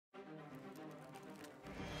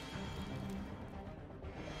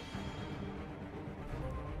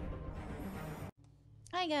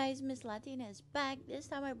Hi guys, Miss Latina is back. This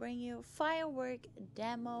time I bring you Firework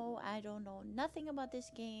demo. I don't know nothing about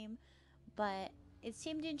this game, but it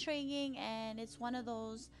seemed intriguing and it's one of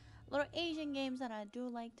those little Asian games that I do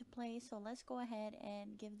like to play. So let's go ahead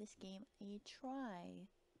and give this game a try.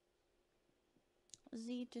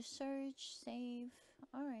 Z to search, save.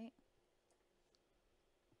 Alright.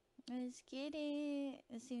 Let's get it.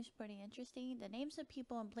 It seems pretty interesting. The names of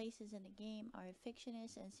people and places in the game are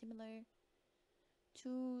fictitious and similar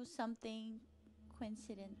to something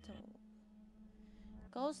coincidental.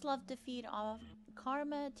 Ghosts love to feed off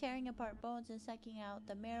karma, tearing apart bones and sucking out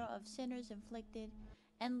the marrow of sinners inflicted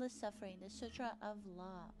endless suffering. The Sutra of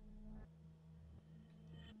Law.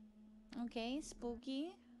 Okay,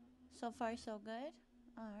 spooky. So far, so good.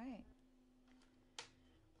 Alright.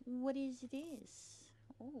 What is this?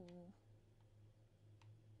 Oh.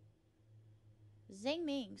 Zhang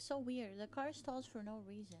Ming. So weird. The car stalls for no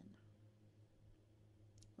reason.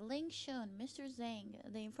 Lin Lixun. Mr. Zhang.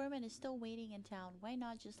 The informant is still waiting in town. Why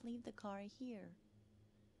not just leave the car here?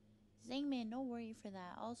 Zhangmin, no worry for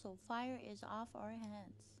that. Also, fire is off our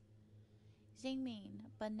hands. Zhangmin,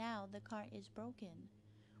 but now the car is broken.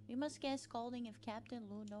 We must get scolding if Captain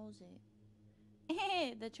Lu knows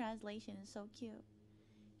it. The translation is so cute.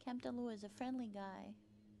 Captain Lu is a friendly guy.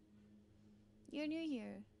 You're new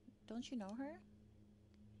here. Don't you know her?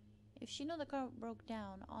 If she knew the car broke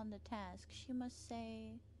down on the task, she must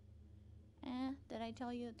say, did I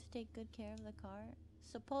tell you to take good care of the car?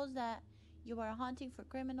 Suppose that you are hunting for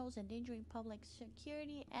criminals, endangering public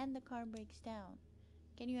security, and the car breaks down.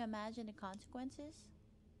 Can you imagine the consequences?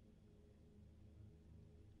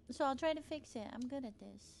 So I'll try to fix it. I'm good at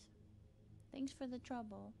this. Thanks for the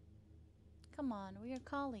trouble. Come on, we are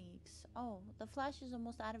colleagues. Oh, the flash is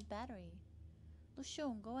almost out of battery.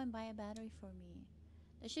 Lushun, go and buy a battery for me.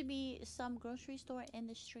 There should be some grocery store in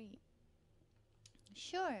the street.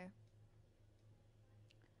 Sure.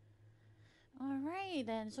 Alright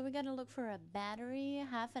then, so we gotta look for a battery.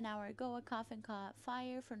 Half an hour ago, a coffin caught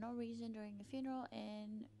fire for no reason during a funeral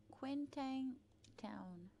in Quintang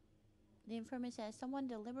Town. The informant says someone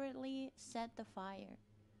deliberately set the fire.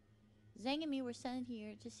 Zhang and me were sent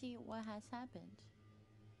here to see what has happened.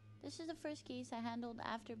 This is the first case I handled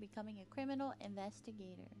after becoming a criminal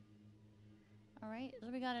investigator. Alright,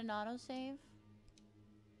 so we got an autosave.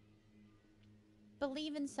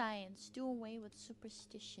 Believe in science, do away with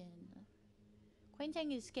superstition.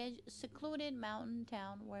 Quintang is a secluded mountain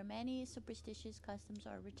town where many superstitious customs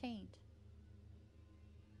are retained.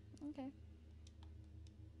 Okay.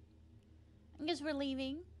 I guess we're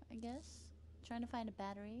leaving, I guess. Trying to find a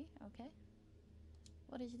battery. Okay.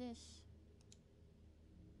 What is this?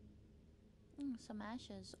 Some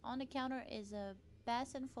ashes. On the counter is a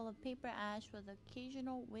basin full of paper ash with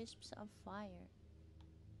occasional wisps of fire.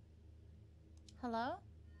 Hello?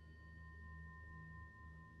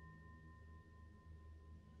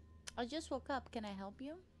 I just woke up. Can I help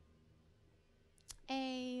you?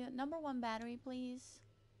 A #1 battery, please.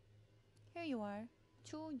 Here you are.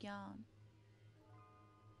 Too young.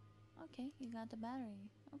 Okay, you got the battery.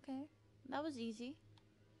 Okay. That was easy.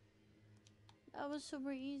 That was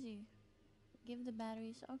super easy. Give the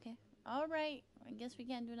batteries. Okay. Alright. I guess we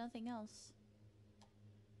can't do nothing else.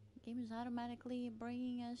 Game is automatically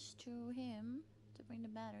bringing us to him to bring the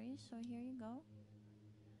batteries. So here you go.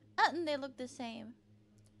 And they look the same.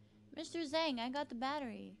 Mr. Zhang, I got the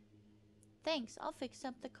battery. Thanks. I'll fix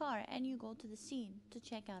up the car and you go to the scene to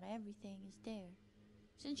check out everything is there.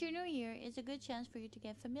 Since you're new here, it's a good chance for you to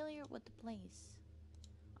get familiar with the place.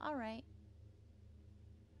 Alright.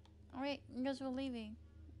 Alright, I guess we're leaving.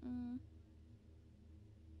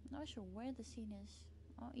 Not sure where the scene is.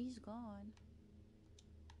 Oh, he's gone.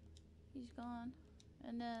 He's gone.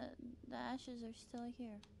 And the ashes are still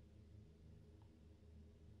here.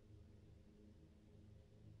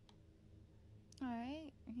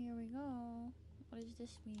 Alright, here we go. What does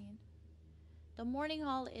this mean? The morning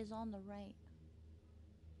hall is on the right.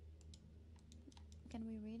 Can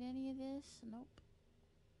we read any of this? Nope.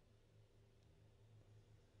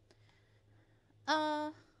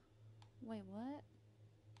 Wait, what?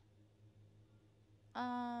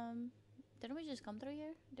 Didn't we just come through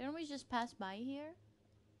here? Didn't we just pass by here?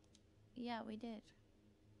 Yeah, we did.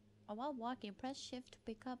 While walking, press shift to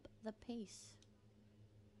pick up the pace.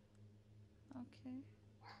 Okay.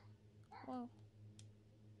 Whoa.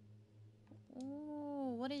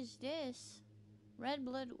 Oh, what is this? Red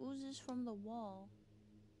blood oozes from the wall.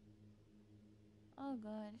 Oh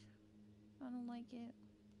god. I don't like it.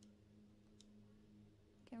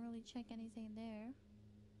 Can't really check anything there.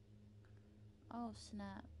 Oh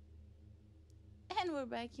snap. And we're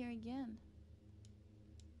back here again.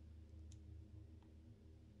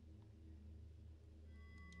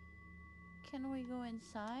 Can we go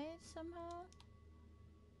inside somehow?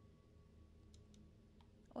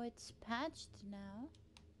 Oh, it's patched now.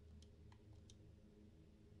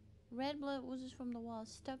 Red blood oozes from the wall,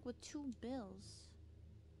 stuck with 2 bills.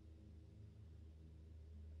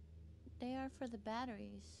 They are for the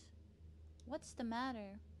batteries. What's the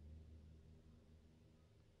matter?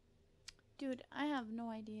 Dude, I have no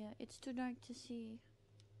idea. It's too dark to see.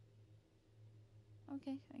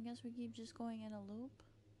 Okay, I guess we keep just going in a loop.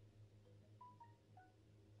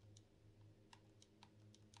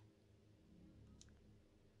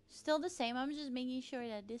 Still the same. I'm just making sure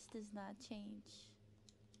that this does not change.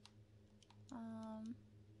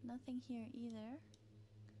 Nothing here either.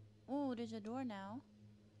 Oh, there's a door now.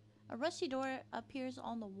 A rusty door appears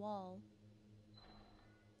on the wall.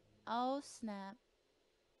 Oh, snap.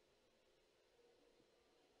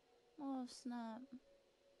 Oh, snap.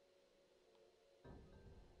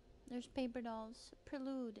 There's paper dolls.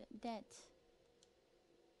 Prelude. Debt.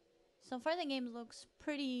 So far the game looks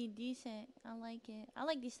pretty decent. I like it. I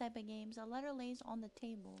like these type of games. A letter lays on the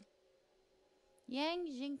table. Yang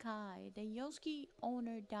Jinkai, the Yosuke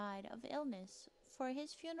owner, died of illness. For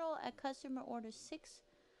his funeral, a customer orders 6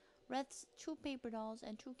 wreaths, 2 paper dolls,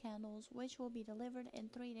 and 2 candles, which will be delivered in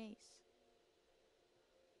 3 days.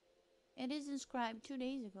 It is inscribed 2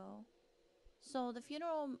 days ago. So the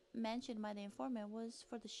funeral mentioned by the informant was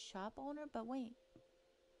for the shop owner, but wait.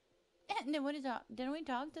 Then what is that? Didn't we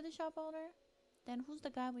talk to the shop owner? Then who's the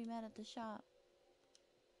guy we met at the shop?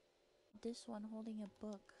 This one holding a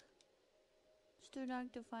book. It's too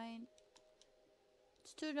dark to find.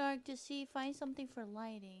 It's too dark to see. Find something for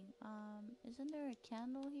lighting. Isn't there a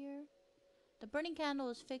candle here? The burning candle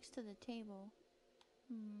is fixed to the table.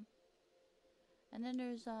 And then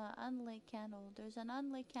there's a unlit candle. There's an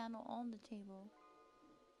unlit candle on the table.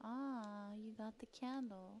 Ah, you got the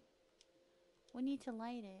candle. We need to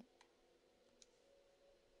light it.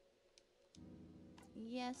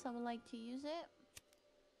 Yes, I would like to use it.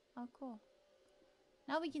 Oh, cool.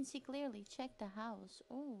 Now we can see clearly. Check the house.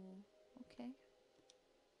 Oh, okay.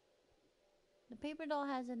 The paper doll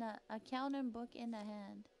has an accounting book in the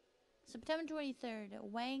hand. September 23rd,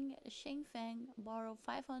 Wang Xingfeng borrowed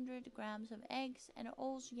 500 grams of eggs and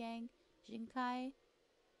owes Yang Jinkai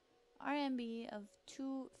RMB of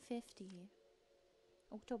 250.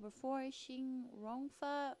 October 4, Xing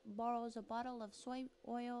Rongfa borrows a bottle of soy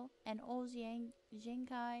oil and owes Yang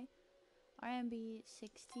Jinkai RMB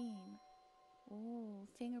 16. Oh,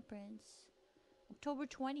 fingerprints. October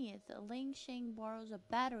 20th, Lin Lixun borrows a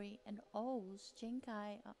battery and owes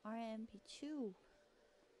Jinkai RMB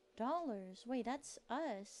 $2. Wait, that's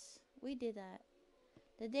us. We did that.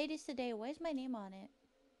 The date is today. Why is my name on it?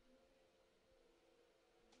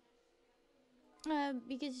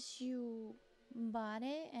 Because you bought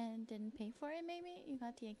it and didn't pay for it, maybe? You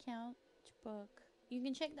got the account book. You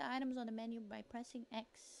can check the items on the menu by pressing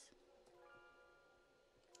X.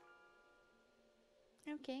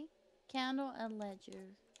 Okay. Candle and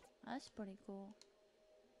ledger. That's pretty cool.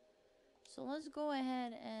 So let's go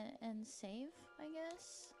ahead and save, I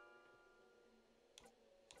guess.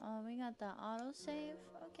 We got the auto save.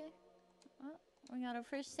 Okay. Oh, we got our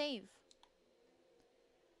first save.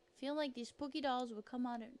 Feel like these spooky dolls would come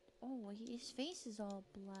out and... Oh, his face is all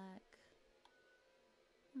black.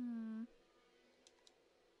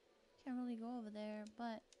 Can't really go over there,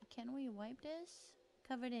 but can we wipe this?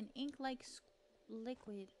 Covered in ink-like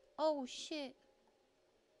liquid. Oh, shit.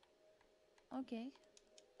 Okay.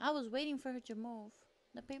 I was waiting for her to move.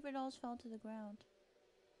 The paper dolls fell to the ground.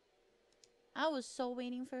 I was so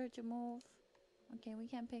waiting for her to move. Okay, we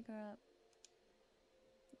can't pick her up.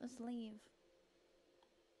 Let's leave.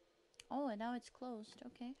 Oh, and now it's closed.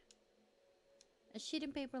 Okay. A sheet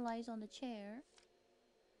of paper lies on the chair.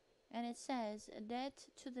 And it says, a debt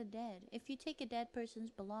to the dead. If you take a dead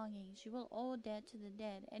person's belongings, you will owe a debt to the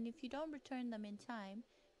dead. And if you don't return them in time,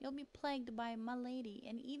 you'll be plagued by my lady,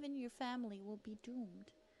 and even your family will be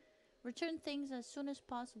doomed. Return things as soon as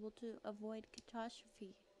possible to avoid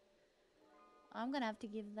catastrophe. I'm gonna have to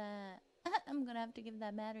give that... I'm gonna have to give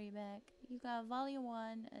that battery back. You got Volume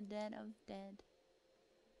 1, A Dead of Dead.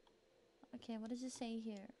 Okay, what does it say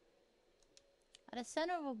here? At the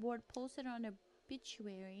center of a board posted on a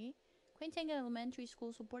obituary, Quaintang Elementary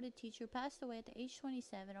School supported teacher passed away at the age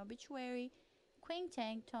 27. Obituary,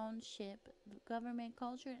 Quaintang Township Government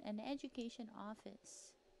Culture and Education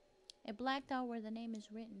Office. It blacked out where the name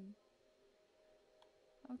is written.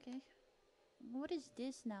 Okay. What is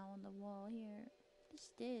this now on the wall here? What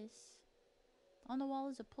is this? On the wall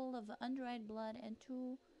is a pool of undried blood and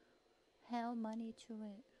 2 hell money to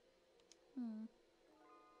it.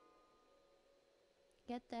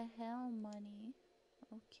 Get the hell money.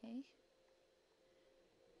 Okay.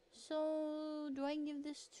 So, do I give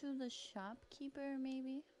this to the shopkeeper,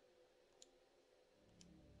 maybe?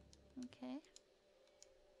 Okay.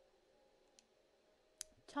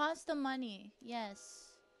 Toss the money.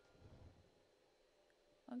 Yes.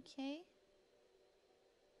 Okay.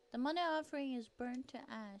 The money offering is burnt to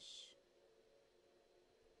ash.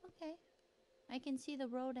 Okay. I can see the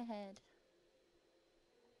road ahead.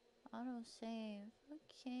 Auto save.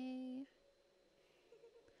 Okay.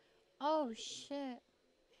 Oh shit.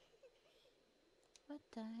 What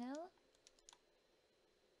the hell?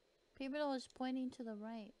 People is pointing to the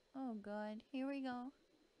right. Oh god. Here we go.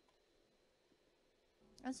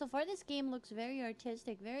 And so far this game looks very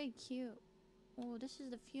artistic, very cute. Oh, this is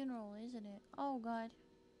the funeral, isn't it? Oh god.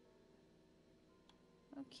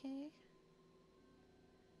 Okay.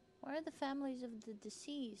 Where are the families of the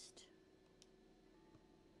deceased?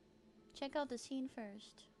 Check out the scene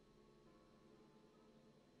first.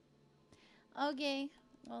 Okay.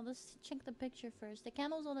 Well, let's check the picture first. The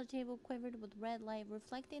candles on the table quivered with red light,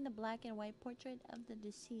 reflecting the black and white portrait of the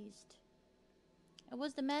deceased. It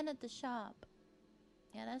was the man at the shop.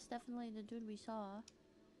 Yeah, that's definitely the dude we saw.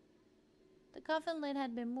 The coffin lid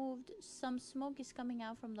had been moved. Some smoke is coming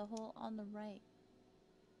out from the hole on the right.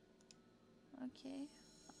 Okay.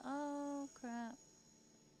 Oh, crap.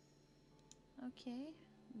 Okay.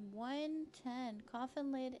 110.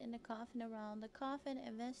 Coffin lid in the coffin around. The coffin,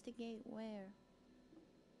 investigate where?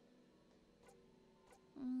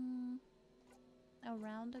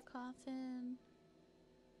 Around the coffin.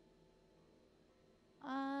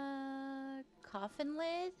 Coffin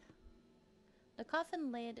lid? The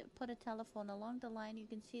coffin lid put a telephone along the line. You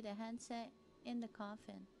can see the handset in the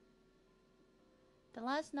coffin. The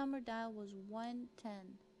last number dialed was 110.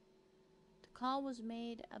 The call was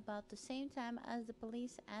made about the same time as the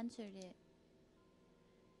police answered it.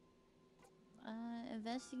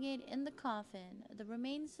 Investigate in the coffin. The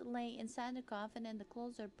remains lay inside the coffin and the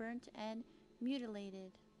clothes are burnt and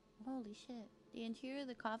mutilated. Holy shit. The interior of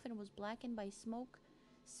the coffin was blackened by smoke,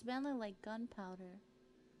 smelling like gunpowder.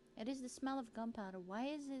 It is the smell of gunpowder. Why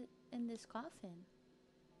is it in this coffin?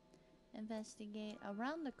 Investigate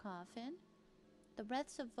around the coffin. The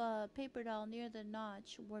wreaths of a paper doll near the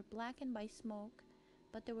notch were blackened by smoke,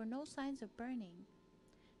 but there were no signs of burning.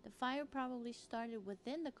 The fire probably started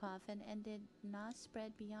within the coffin and did not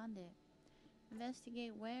spread beyond it.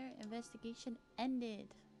 Investigate where? Investigation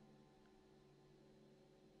ended.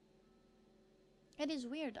 It is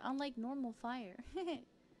weird, unlike normal fire.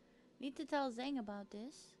 Need to tell Zhang about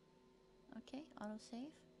this. Okay, autosave.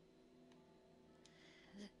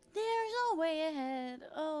 There's no way ahead.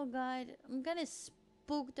 Oh god, I'm kinda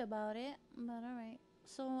spooked about it, but alright.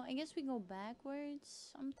 So I guess we go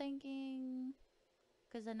backwards, I'm thinking.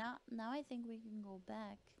 Because now I think we can go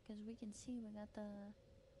back. Because we can see we got the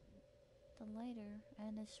lighter.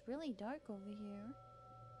 And it's really dark over here.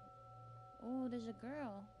 Oh, there's a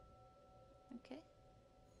girl. Okay.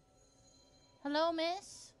 Hello,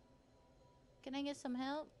 miss? Can I get some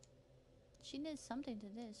help? She did something to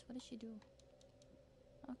this. What did she do?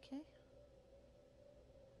 Okay.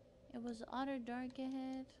 It was utter dark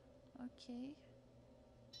ahead. Okay.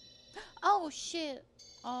 Oh, shit.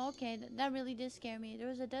 Oh, okay. That really did scare me. There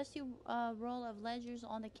was a dusty roll of ledgers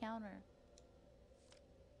on the counter.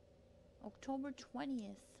 October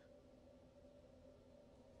 20th.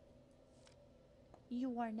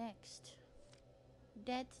 You are next.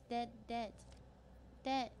 Dead, dead, dead.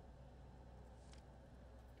 Dead.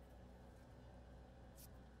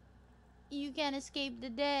 You can't escape the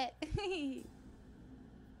dead.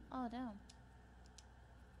 Oh, damn.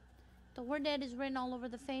 The word dead is written all over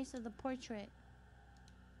the face of the portrait.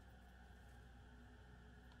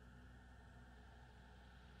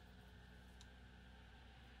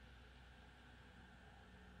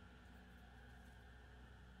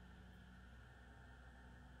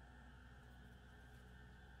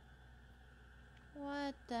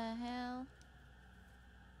 What the hell?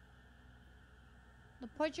 The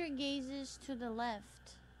portrait gazes to the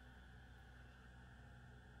left.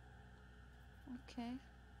 Okay.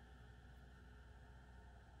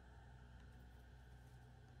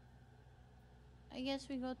 I guess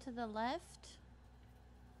we go to the left.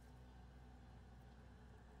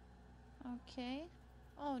 Okay.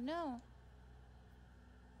 Oh no.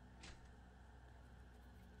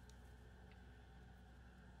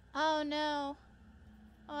 Oh no.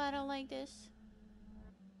 Oh, I don't like this.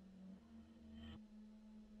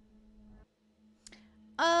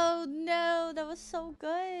 Oh no, that was so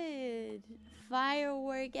good.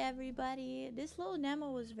 Firework, everybody. This little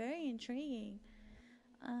demo was very intriguing.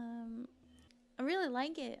 Um, I really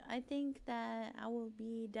like it. I think that I will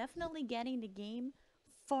be definitely getting the game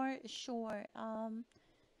for sure.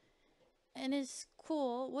 And it's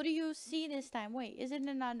cool. What do you see this time? Wait, isn't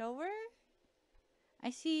it not over? I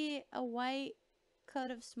see a white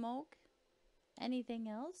cut of smoke. Anything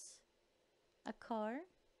else? A car?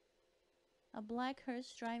 A black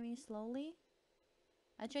hearse driving slowly?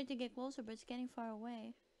 I tried to get closer, but it's getting far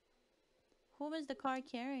away. Whom is the car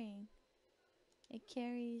carrying? It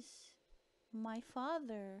carries my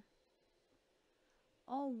father.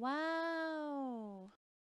 Oh, wow.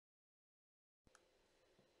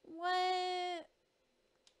 What?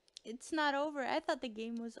 It's not over. I thought the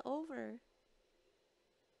game was over.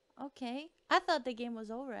 Okay. I thought the game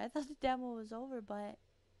was over. I thought the demo was over, but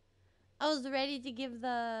I was ready to give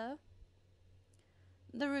the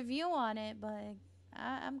review on it, but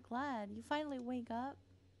I'm glad. You finally wake up.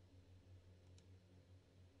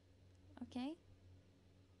 Okay.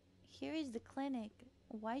 Here is the clinic.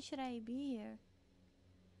 Why should I be here?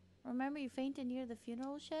 Remember you fainted near the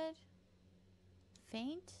funeral shed?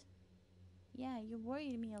 Faint? Yeah, you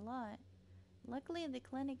worried me a lot. Luckily, the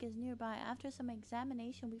clinic is nearby. After some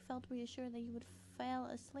examination, we felt reassured that you would fall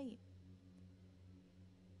asleep.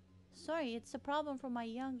 Sorry, it's a problem from my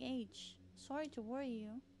young age. Sorry to worry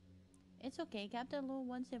you. It's okay. Captain Lu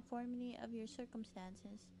once informed me of your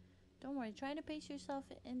circumstances. Don't worry. Try to pace yourself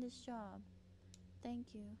in this job.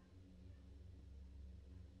 Thank you.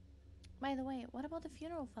 By the way, what about the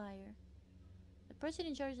funeral fire? The person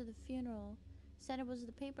in charge of the funeral said it was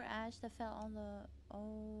the paper ash that fell on the...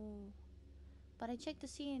 Oh... But I checked the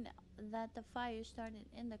scene that the fire started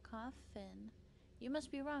in the coffin. You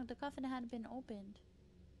must be wrong. The coffin had been opened.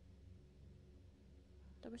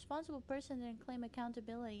 The responsible person didn't claim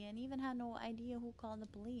accountability and even had no idea who called the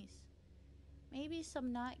police. Maybe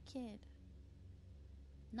some not kid.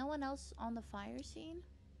 No one else on the fire scene?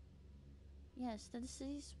 Yes, the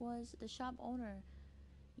deceased was the shop owner,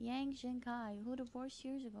 Yang Zhenkai, who divorced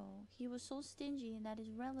years ago. He was so stingy that his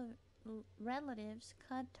relatives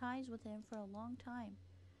cut ties with him for a long time.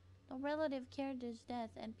 No relative cared his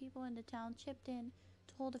death, and people in the town chipped in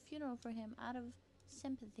to hold a funeral for him out of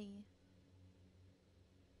sympathy.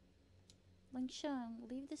 Lin Lixun,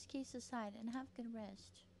 leave this case aside and have good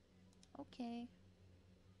rest. Okay.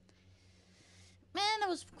 Man, that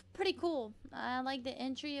was pretty cool. I like the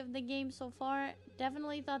entry of the game so far.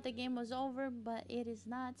 Definitely thought the game was over, but it is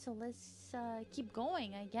not. So let's keep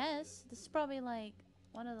going, I guess. This is probably like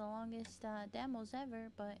one of the longest demos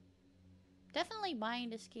ever, but definitely buying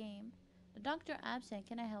this game. The doctor absent.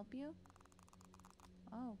 Can I help you?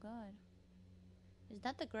 Oh, God. Is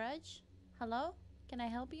that the Grudge? Hello? Can I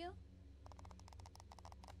help you?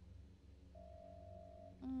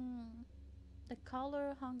 The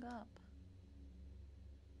collar hung up.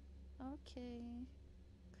 Okay.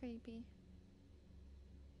 Creepy.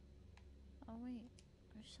 Oh, wait.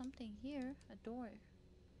 There's something here. A door.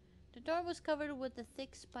 The door was covered with a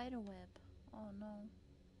thick spider web. Oh, no.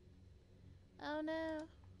 Oh, no.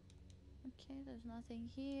 Okay, there's nothing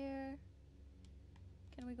here.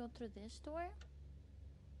 Can we go through this door?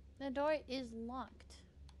 The door is locked.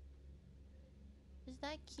 Is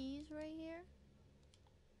that keys right here?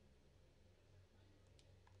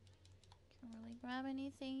 Can't really grab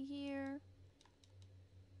anything here.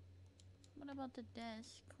 What about the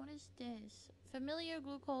desk? What is this? Familiar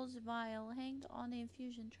glucose vial hanged on the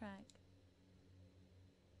infusion track.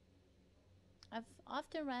 I've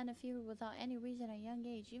often ran a fever without any reason at a young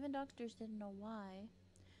age. Even doctors didn't know why.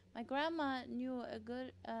 My grandma knew a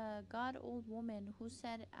good, god old woman who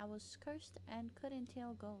said I was cursed and could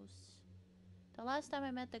entail ghosts. The last time I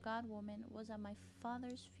met the god woman was at my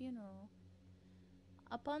father's funeral.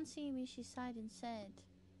 Upon seeing me, she sighed and said,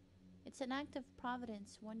 "It's an act of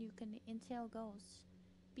providence when you can entail ghosts.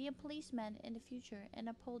 Be a policeman in the future and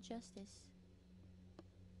uphold justice."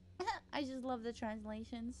 I just love the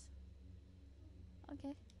translations.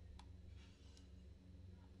 Okay.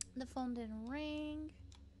 The phone didn't ring.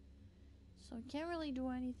 So can't really do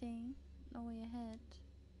anything. No way ahead.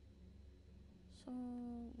 So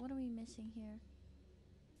what are we missing here?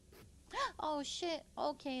 Oh shit.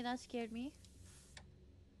 Okay, that scared me.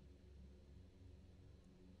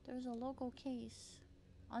 There's a local case.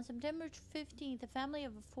 On September 15th, a family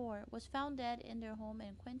of four was found dead in their home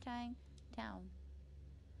in Quintang Town.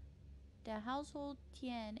 The household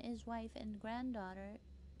Tian, his wife and granddaughter,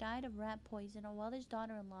 died of rat poison, while his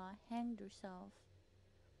daughter-in-law hanged herself.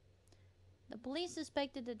 The police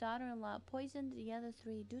suspected the daughter-in-law poisoned the other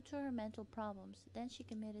three due to her mental problems. Then she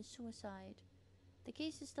committed suicide. The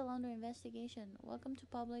case is still under investigation. Welcome to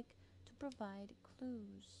public to provide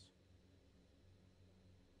clues.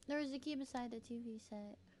 There is a key beside the TV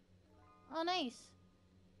set. Oh, nice.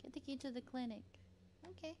 Get the key to the clinic.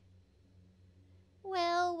 Okay.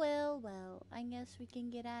 Well, well, well. I guess we can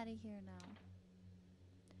get out of here now.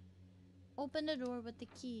 Open the door with the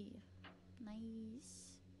key.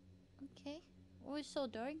 Nice. Okay. Oh, it's so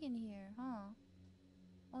dark in here, huh?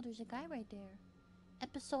 Oh, there's a guy right there.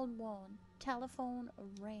 Episode 1. Telephone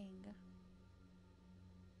ring.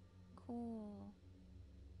 Cool.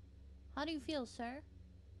 How do you feel, sir?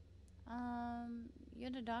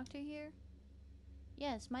 You're the doctor here?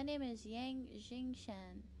 Yes, my name is Yang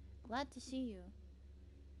Jingshan. Glad to see you.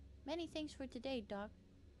 Many thanks for today, Doc.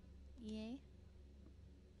 Yay.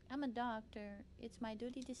 I'm a doctor. It's my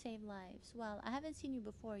duty to save lives. Well, I haven't seen you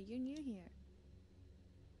before. You're new here.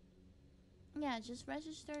 Yeah, just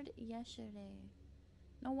registered yesterday.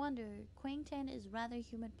 No wonder. Quangtan is rather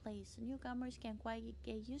humid place. Newcomers can't quite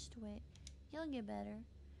get used to it. You'll get better.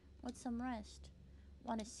 With some rest.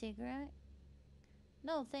 Want a cigarette?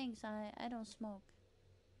 No, thanks. I don't smoke.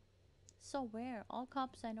 So rare. All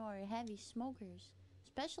cops I know are heavy smokers.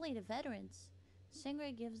 Especially the veterans.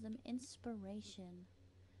 Cigarette gives them inspiration.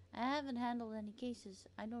 I haven't handled any cases.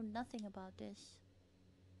 I know nothing about this.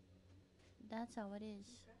 That's how it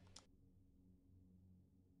is.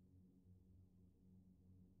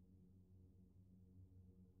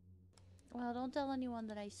 Well, don't tell anyone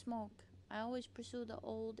that I smoke. I always pursue the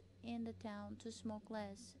old in the town to smoke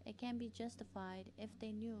less. It can be justified if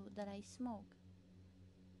they knew that I smoke.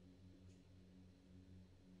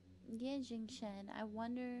 Yan Jingshan, I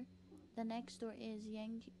wonder the next door is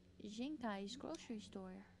Yang Jinkai's grocery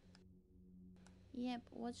store. Yep,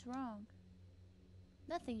 what's wrong?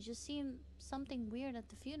 Nothing, just seen something weird at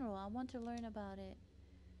the funeral. I want to learn about it.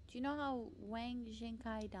 Do you know how Wang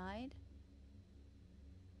Jinkai died?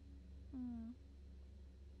 Hmm.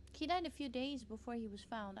 He died a few days before he was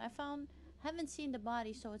found. Haven't seen the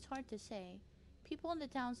body, so it's hard to say. People in the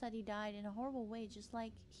town said he died in a horrible way, just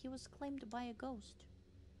like he was claimed by a ghost.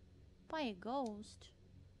 By a ghost?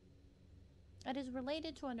 It is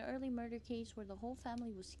related to an early murder case where the whole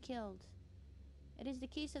family was killed. It is the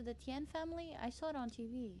case of the Tian family. I saw it on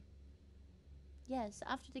TV. Yes,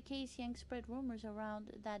 after the case, Yang spread rumors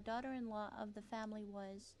around that daughter-in-law of the family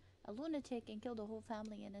was a lunatic and killed the whole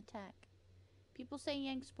family in an attack. People say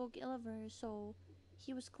Yang spoke ill of her, so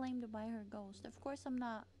he was claimed by her ghost. Of course, I'm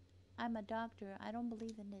not. I'm a doctor. I don't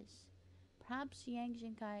believe in this. Perhaps Yang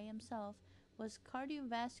Jinkai himself was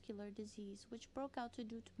cardiovascular disease, which broke out due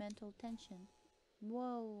to mental tension.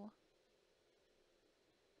 Whoa.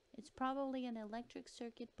 It's probably an electric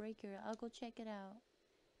circuit breaker. I'll go check it out.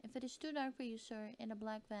 If it is too dark for you, sir, in a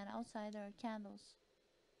black van outside there are candles.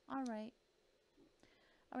 Alright.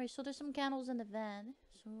 Alright, so there's some candles in the van.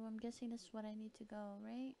 So I'm guessing this is what I need to go,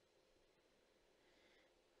 right?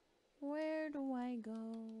 Where do I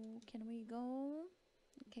go? Can we go?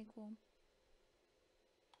 Okay, cool.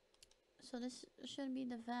 So this should be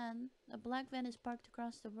the van. A black van is parked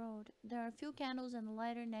across the road. There are a few candles and a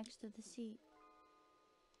lighter next to the seat.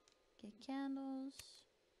 Get candles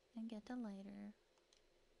and get the lighter.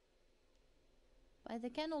 By the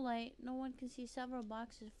candlelight, no one can see several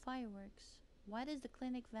boxes of fireworks. Why does the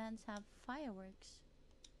clinic vans have fireworks?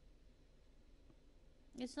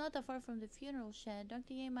 It's not that far from the funeral shed.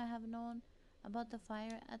 Dr. Ye might have known about the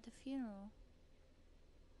fire at the funeral.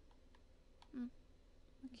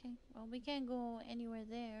 Okay, well, we can't go anywhere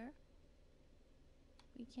there.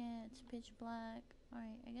 We can't. It's pitch black.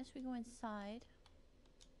 Alright, I guess we go inside.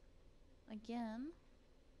 Again.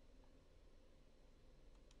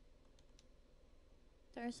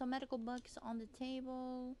 There are some medical books on the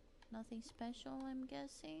table. Nothing special, I'm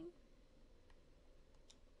guessing.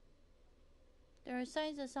 There are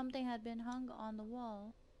signs that something had been hung on the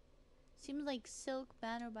wall. Seems like silk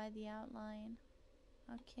banner by the outline.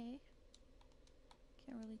 Okay.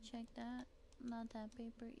 Can't really check that. Not that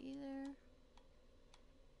paper either.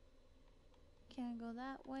 Can't go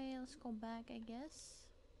that way. Let's go back, I guess.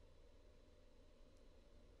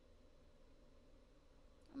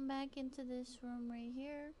 I'm back into this room right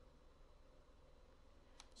here.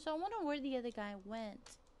 So I wonder where the other guy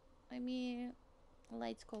went. I mean,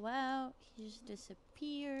 lights go out. He just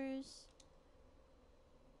disappears.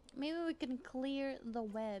 Maybe we can clear the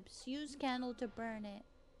webs. Use candle to burn it.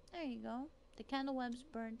 There you go. The candle web's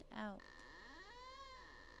burnt out.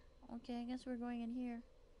 Okay, I guess we're going in here.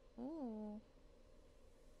 Ooh.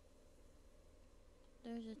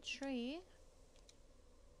 There's a tree.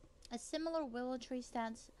 A similar willow tree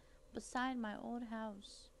stands beside my old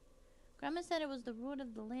house. Grandma said it was the root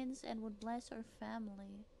of the Lins and would bless our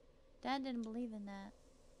family. Dad didn't believe in that.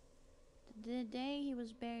 The day he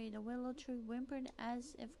was buried, the willow tree whimpered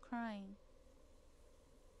as if crying.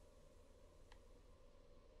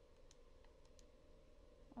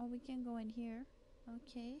 Oh, we can go in here.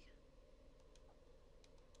 Okay.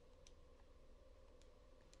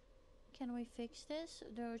 Can we fix this?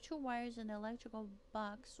 There are two wires in the electrical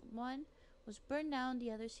box. One was burned down,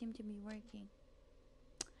 the other seemed to be working.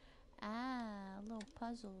 Ah, a little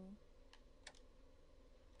puzzle.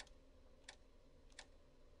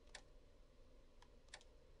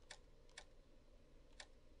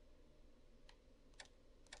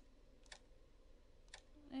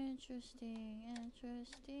 Interesting,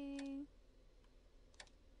 interesting.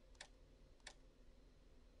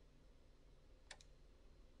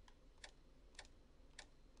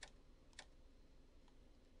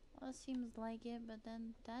 Well, it seems like it, but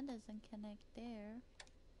then that doesn't connect there.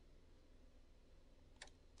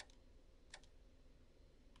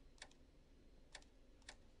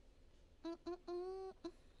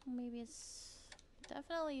 Maybe it's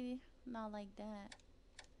definitely not like that.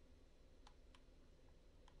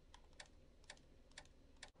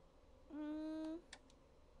 Mm,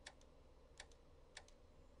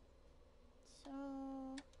 so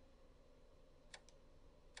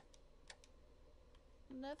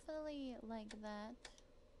definitely like that.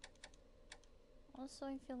 Also,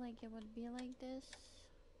 I feel like it would be like this.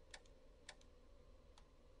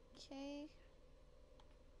 Okay.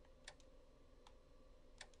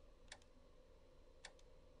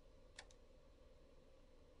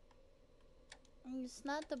 It's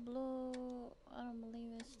not the blue. I don't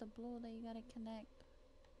believe it's the blue that you gotta connect.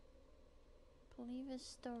 I believe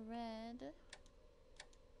it's the red.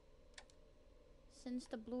 Since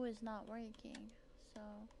the blue is not working, so.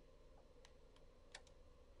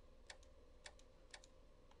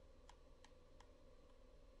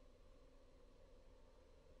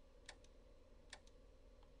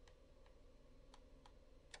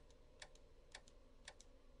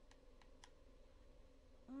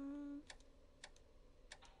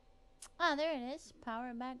 Ah, there it is.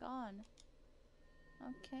 Power back on.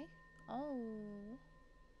 Okay. Oh.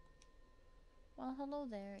 Well, hello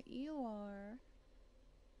there. You are.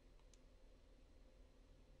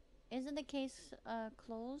 Isn't the case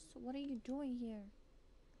closed? What are you doing here?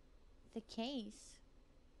 The case?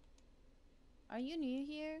 Are you new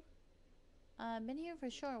here? Been here for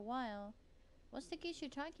a short while. What's the case you're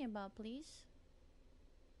talking about, please?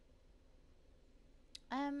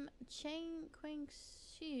 I'm Cheng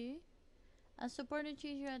Qing-Xu, a supporter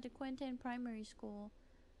teacher at the Quentin Primary School.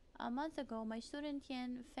 A month ago, my student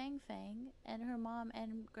Tian Fang and her mom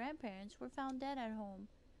and grandparents were found dead at home.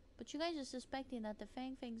 But you guys are suspecting that the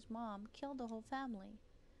Fang's mom killed the whole family.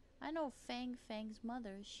 I know Fang's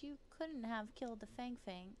mother. She couldn't have killed the Fang.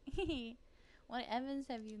 What evidence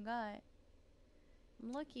have you got?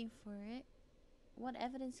 I'm looking for it. What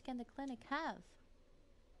evidence can the clinic have?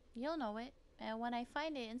 You'll know it, and when I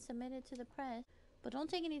find it and submit it to the press. But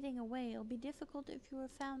don't take anything away. It'll be difficult if you were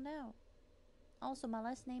found out. Also, my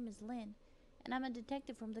last name is Lin, and I'm a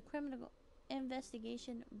detective from the Criminal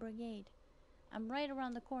Investigation Brigade. I'm right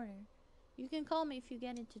around the corner. You can call me if you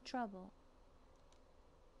get into trouble.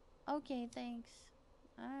 Okay, thanks.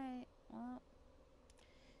 Alright, well,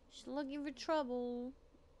 she's looking for trouble,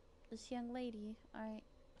 this young lady. Alright,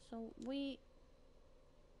 so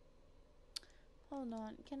hold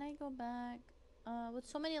on, can I go back? With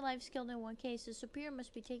so many lives killed in one case, the superior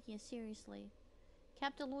must be taking it seriously.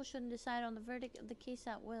 Captain Lu shouldn't decide on the verdict of the case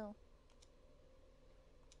at will.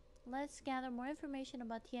 Let's gather more information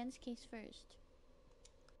about Tian's case first.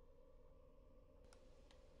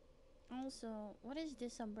 Also, what is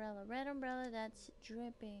this umbrella? Red umbrella that's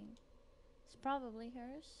dripping. It's probably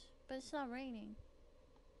hers, but it's not raining.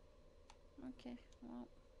 Okay, well.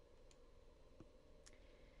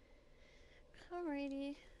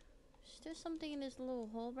 Alrighty. Is there something in this little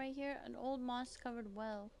hole right here? An old moss-covered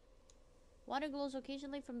well. Water glows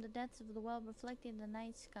occasionally from the depths of the well, reflecting the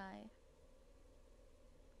night sky.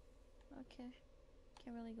 Okay.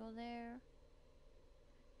 Can't really go there.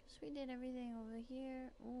 Guess we did everything over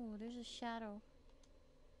here. Ooh, there's a shadow.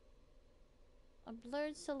 A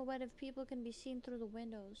blurred silhouette of people can be seen through the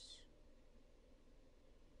windows.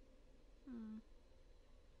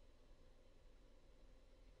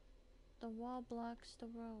 The wall blocks the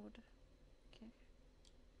road. Okay.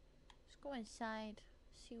 Let's go inside.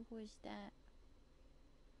 See who is that.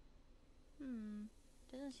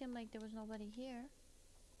 Doesn't seem like there was nobody here.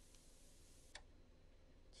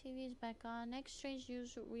 TV is back on. Next strange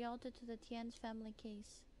news related to the Tian's family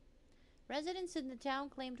case. Residents in the town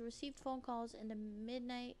claimed received phone calls in the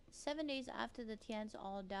midnight 7 days after the Tians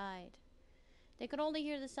all died. They could only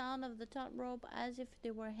hear the sound of the taut rope as if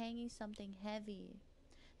they were hanging something heavy.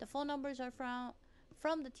 The phone numbers are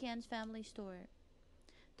from the Tian's family store.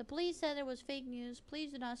 The police said it was fake news.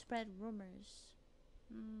 Please do not spread rumors.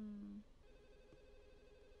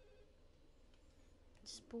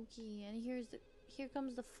 Spooky. And Here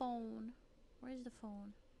comes the phone. Where's the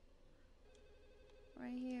phone?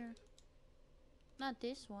 Right here. Not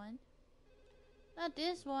this one. Not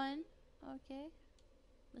this one. Okay.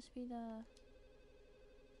 Must be the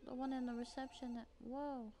one in the reception that...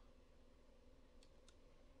 Whoa.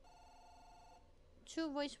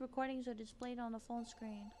 2 voice recordings are displayed on the phone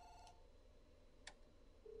screen.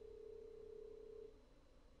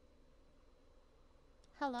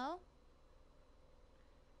 Hello?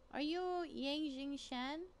 Are you Yang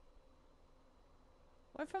Jingshan?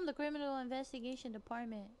 We're from the Criminal Investigation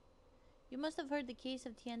Department. You must have heard the case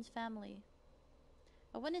of Tian's family.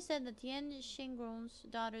 A witness said that Tian Xingrong's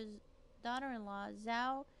daughter-in-law,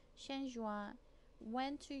 Zhao Shenjua,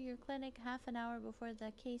 went to your clinic half an hour before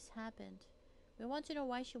the case happened. We want to know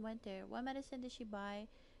why she went there, what medicine did she buy,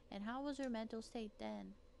 and how was her mental state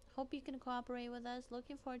then. Hope you can cooperate with us.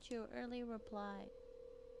 Looking forward to your early reply.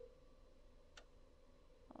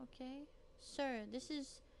 Okay. Sir, this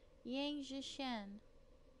is Yang Zhishan.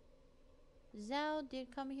 Zhao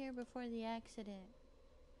did come here before the accident.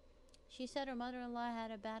 She said her mother-in-law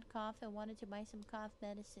had a bad cough and wanted to buy some cough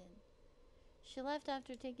medicine. She left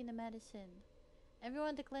after taking the medicine. Everyone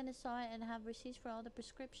at the clinic saw it and have receipts for all the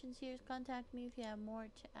prescriptions here. Contact me if you have more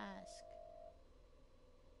to ask.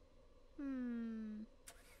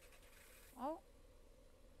 Oh.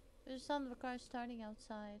 There's the sound of a car starting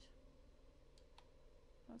outside.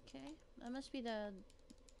 Okay. That must be the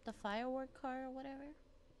firework car or whatever.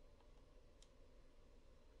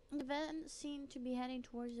 The van seemed to be heading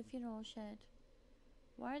towards the funeral shed.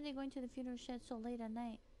 Why are they going to the funeral shed so late at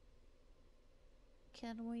night?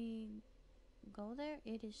 Can we go there?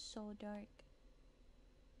 It is so dark.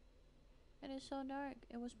 It is so dark.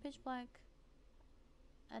 It was pitch black.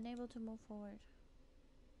 Unable to move forward.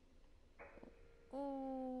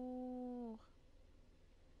 Oh.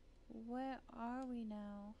 Where are we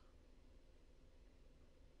now?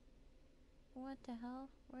 What the hell?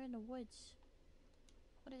 We're in the woods.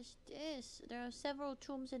 What is this? There are several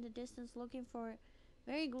tombs in the distance looking for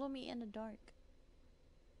very gloomy in the dark.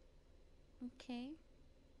 Okay.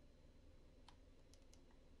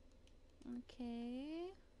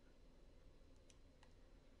 Okay.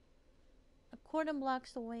 A cordon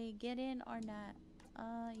blocks the way. Get in or not?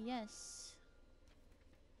 Yes.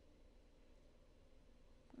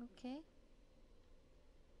 Okay.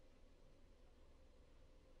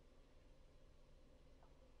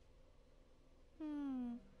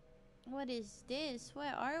 What is this?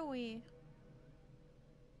 Where are we?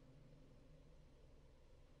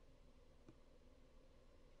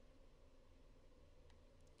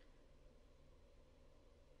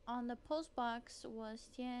 On the post box was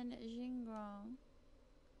Tian Xingrong.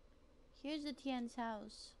 Here's the Tian's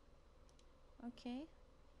house. Okay.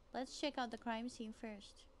 Let's check out the crime scene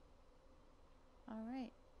first.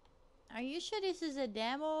 Alright. Are you sure this is a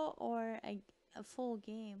demo or a full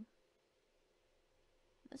game?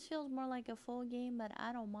 This feels more like a full game, but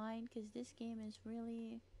I don't mind because this game is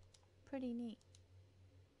really pretty neat.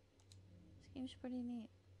 This game's pretty neat.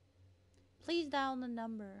 Please dial the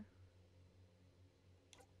number.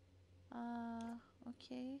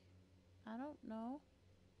 Okay. I don't know.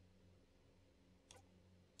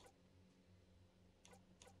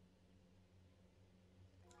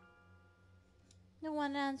 No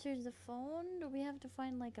one answers the phone. Do we have to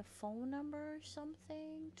find like a phone number or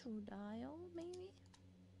something to dial, maybe?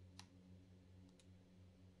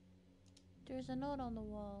 There's a note on the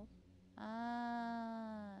wall.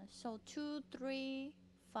 So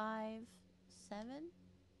 2357?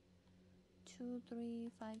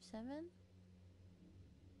 2357?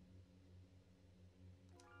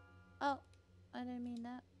 Oh, I didn't mean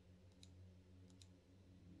that.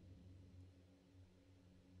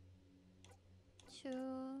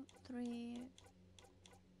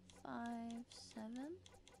 2357.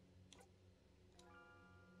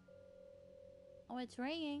 Oh, it's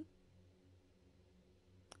ringing.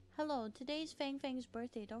 Hello, today's Fang Fang's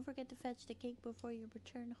birthday. Don't forget to fetch the cake before you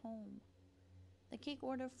return home. The cake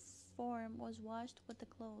order form was washed with the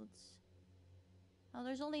clothes. Now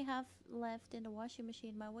there's only half left in the washing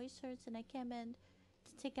machine. My waist hurts and I can't bend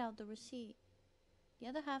to take out the receipt. The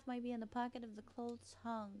other half might be in the pocket of the clothes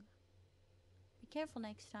hung. Be careful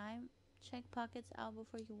next time. Check pockets out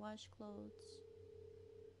before you wash clothes.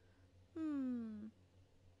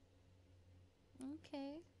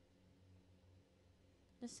 Okay.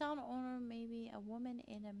 The sound owner may be a woman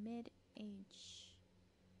in a mid-age.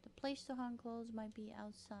 The place to hang clothes might be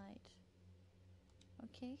outside.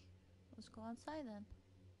 Okay, let's go outside then.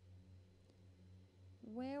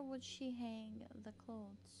 Where would she hang the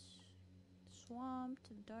clothes?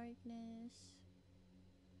 Swamped, darkness.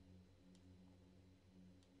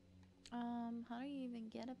 How do you even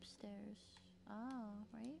get upstairs? Ah,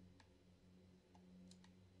 right.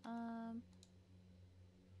 Um,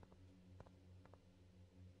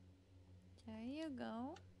 there you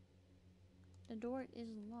go. The door is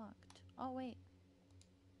locked. Oh, wait.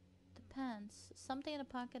 The pants. Something in the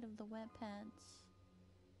pocket of the wet pants.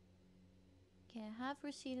 Okay, I have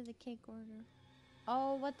receipt of the cake order.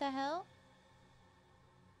 Oh, what the hell?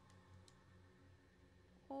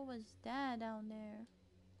 What was that down there?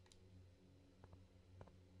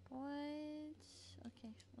 What?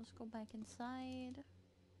 Okay, let's go back inside.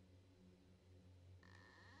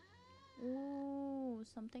 Ooh,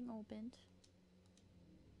 something opened.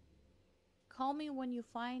 Call me when you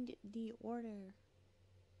find the order.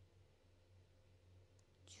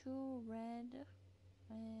 2 red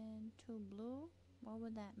and 2 blue. What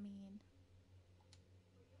would that mean?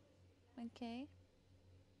 Okay.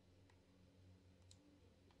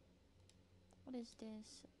 What is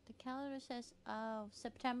this? The calendar says, oh,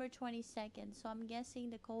 September 22nd. So I'm guessing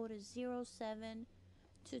the code is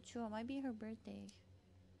 0722. It might be her birthday.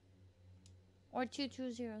 Or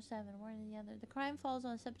 2207. One or the other. The crime falls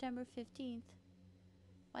on September 15th.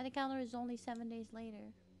 Why the calendar is only 7 days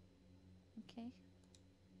later? Okay.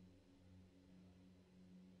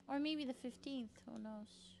 Or maybe the 15th. Who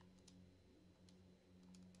knows?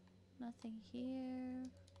 Nothing here.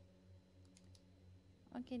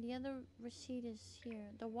 Okay, the other receipt is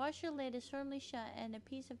here. The washer lid is firmly shut and a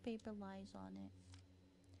piece of paper lies on it.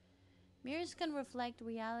 Mirrors can reflect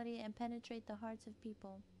reality and penetrate the hearts of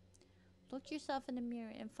people. Look yourself in the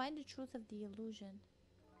mirror and find the truth of the illusion.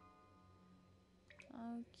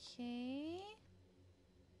 Okay.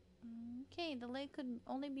 Okay, the lid could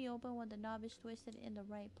only be opened when the knob is twisted in the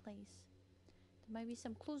right place. There might be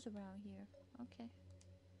some clues around here. Okay.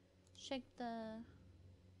 Check the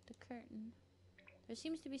curtain. There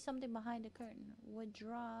seems to be something behind the curtain.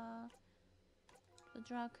 Withdraw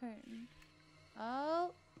curtain.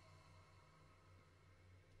 Oh!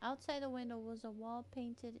 Outside the window was a wall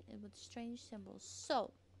painted with strange symbols.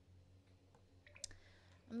 So,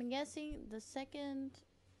 I'm guessing the second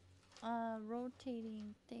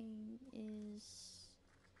rotating thing is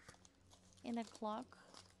in a clock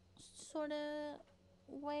sort of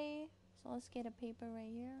way. So let's get a paper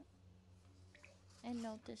right here and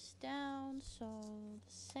note this down. So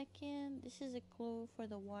the second, this is a clue for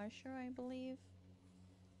the washer, I believe.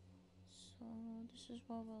 So this is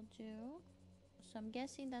what we'll do. So I'm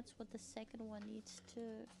guessing that's what the second one needs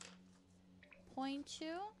to point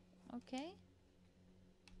to. Okay.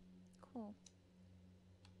 Cool.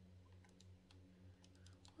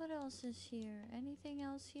 What else is here? Anything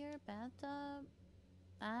else here? Bathtub.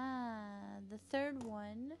 Ah, the third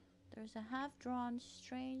one. There's a half-drawn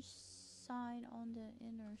strange sign on the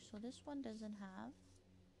inner. So this one doesn't have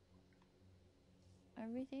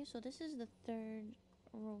everything. So this is the third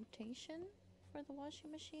rotation for the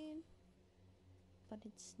washing machine. But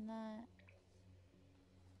it's not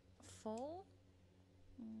full.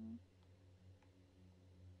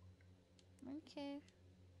 Okay.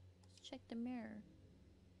 Let's check the mirror.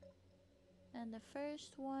 And the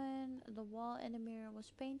first one, the wall in the mirror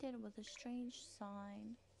was painted with a strange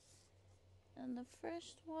sign. And the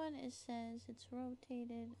first one, it says it's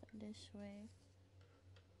rotated this way.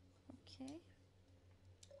 Okay.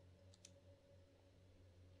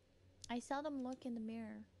 I seldom look in the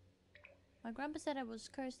mirror. My grandpa said I was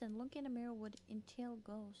cursed and looking in the mirror would entail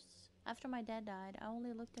ghosts. After my dad died, I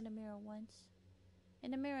only looked in the mirror once. In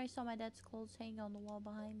the mirror, I saw my dad's clothes hanging on the wall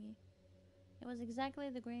behind me. It was exactly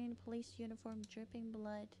the green police uniform dripping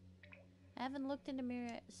blood. I haven't looked in the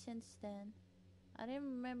mirror since then. I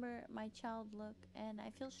didn't remember my child look, and I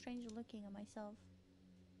feel strange looking at myself.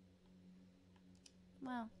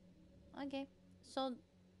 Wow. Okay. So,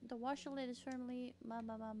 the washer lid is firmly...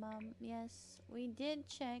 Yes, we did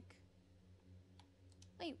check.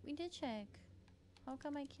 Wait, we did check. How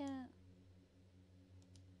come I can't...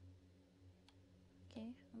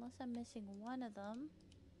 Okay, unless I'm missing one of them.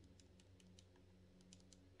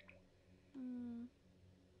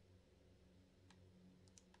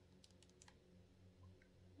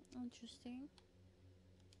 Interesting.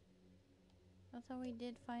 I thought we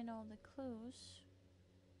did find all the clues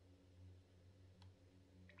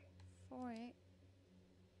for it.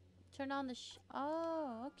 Turn on the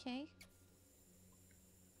oh, okay.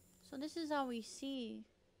 So this is how we see.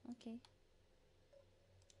 Okay.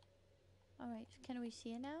 Alright, can we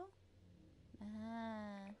see it now?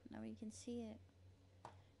 Ah, now we can see it.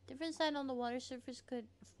 Different sign on the water surface could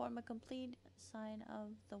form a complete sign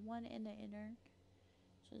of the one in the inner.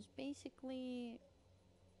 So it's basically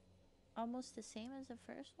almost the same as the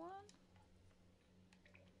first one.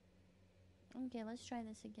 Okay, let's try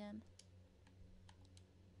this again.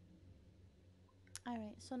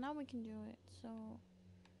 Alright, so now we can do it. So,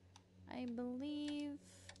 I believe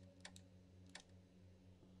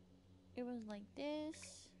it was like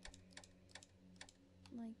this,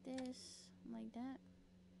 like that.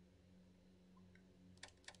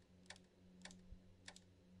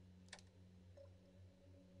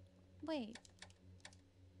 Wait,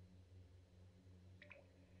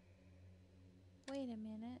 wait a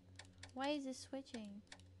minute. Why is it switching?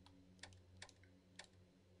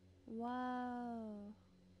 Wow.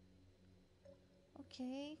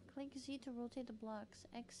 Okay, click Z to rotate the blocks,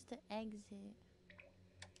 X to exit.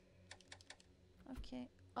 Okay.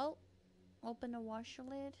 Oh, open the washer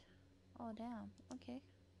lid. Oh, damn. Okay.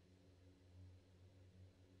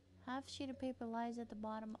 Half sheet of paper lies at the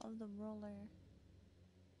bottom of the roller.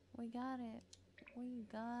 We got it. We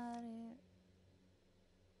got it.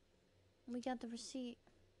 We got the receipt.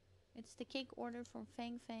 It's the cake order from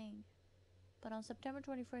Fang Fang. But on September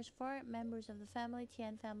 21st, 4 members of the family,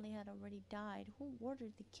 Tian family, had already died. Who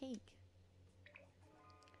ordered the cake?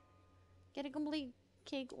 Get a complete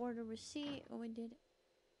cake order receipt. Oh, we did.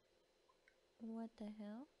 What the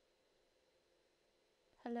hell?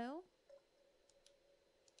 Hello?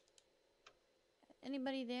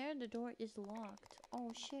 Anybody there? The door is locked.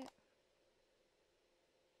 Oh, shit.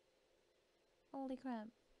 Holy crap.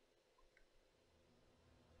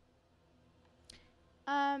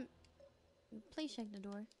 Um, please check the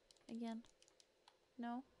door. Again.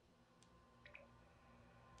 No?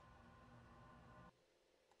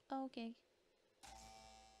 Okay.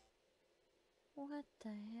 What the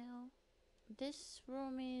hell? This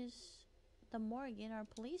room is the morgue in our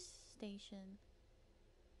police station.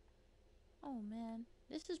 Oh man.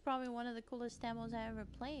 This is probably one of the coolest demos I ever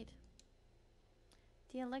played.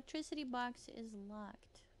 The electricity box is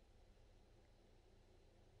locked.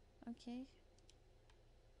 Okay.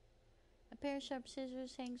 A pair of sharp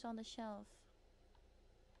scissors hangs on the shelf.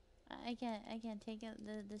 I can't take it,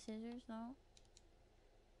 the scissors, no?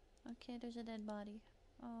 Okay, there's a dead body.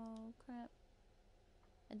 Oh crap.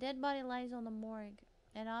 A dead body lies on the morgue.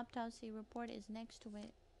 An autopsy report is next to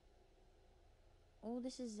it. Oh,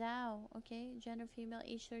 this is Zhao. Okay, gender female,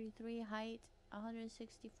 age 33, height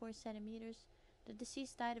 164 centimeters. The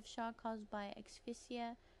deceased died of shock caused by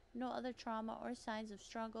asphyxia. No other trauma or signs of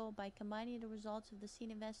struggle. By combining the results of the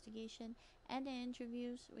scene investigation and the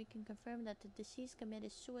interviews, we can confirm that the deceased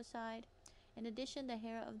committed suicide. In addition, the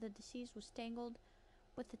hair of the deceased was tangled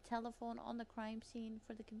with the telephone on the crime scene.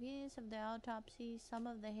 For the convenience of the autopsy, some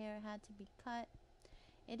of the hair had to be cut.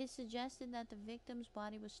 It is suggested that the victim's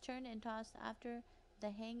body was turned and tossed after the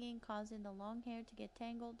hanging, causing the long hair to get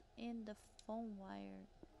tangled in the phone wire.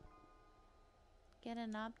 Get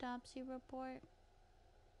an autopsy report.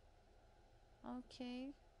 Okay.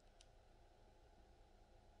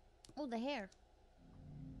 Oh, the hair.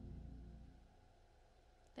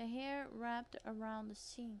 The hair wrapped around the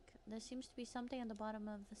sink. There seems to be something at the bottom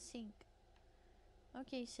of the sink.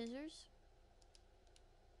 Okay, scissors.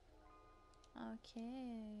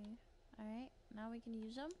 Okay. Alright, now we can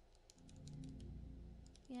use them.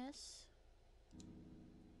 Yes.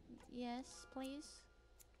 Yes, please.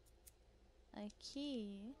 A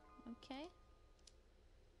key. Okay.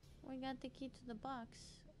 We got the key to the box.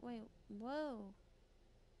 Wait, whoa.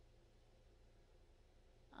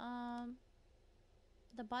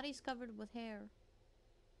 The body's covered with hair.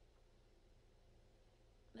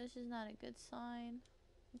 This is not a good sign.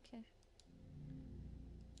 Okay.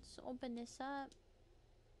 Let's open this up.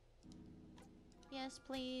 Yes,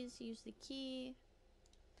 please. Use the key.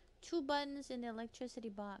 2 buttons in the electricity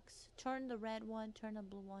box. Turn the red one, turn the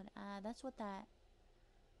blue one. Ah, that's what that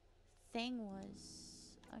thing was.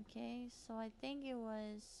 Okay, so I think it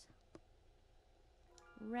was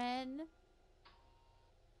red.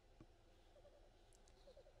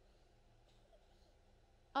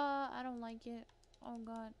 I don't like it. Oh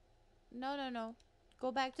god. No, no, no.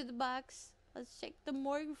 Go back to the box. Let's check the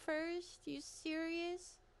morgue first. You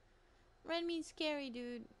serious? Red means scary,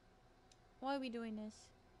 dude. Why are we doing this?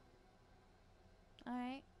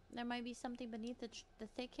 Alright. There might be something beneath the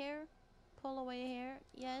thick hair. Pull away hair.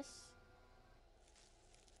 Yes.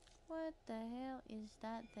 What the hell is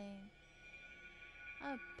that thing?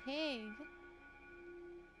 A pig?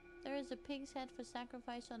 There is a pig's head for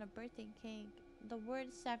sacrifice on a birthday cake. The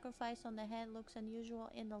word sacrifice on the head looks unusual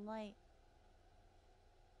in the light.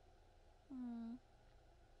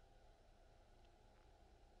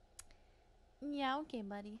 Yeah, okay,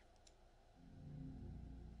 buddy.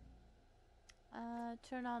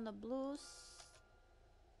 Turn on the blues.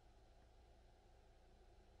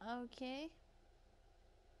 Okay.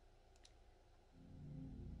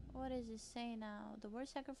 What does it say now? The word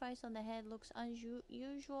sacrifice on the head looks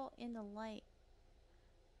unusual in the light.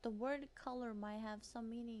 The word color might have some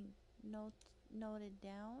meaning. Noted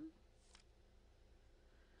down.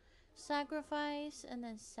 Sacrifice and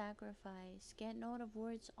then sacrifice. Get note of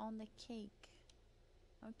words on the cake.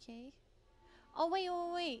 Okay. Oh,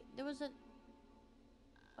 wait. There was a...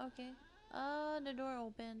 Okay. The door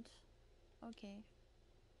opened. Okay.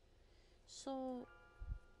 So,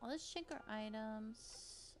 let's check our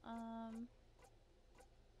items.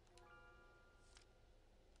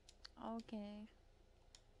 Okay.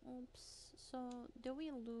 Oops. So, did we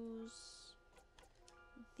lose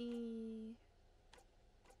the...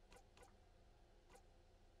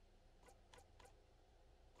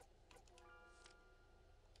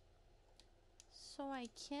 So I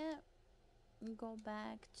can't go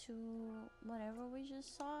back to whatever we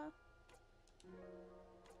just saw.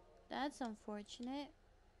 That's unfortunate.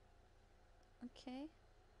 Okay.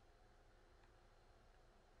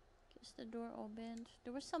 Guess the door opened.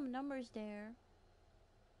 There were some numbers there.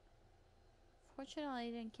 Fortunately,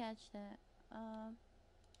 I didn't catch that.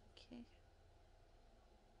 Okay.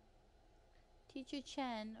 Teacher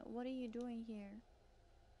Chen, what are you doing here?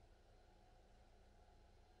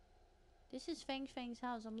 This is Feng Feng's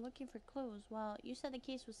house. I'm looking for clues. Well, you said the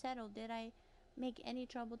case was settled. Did I make any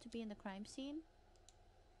trouble to be in the crime scene?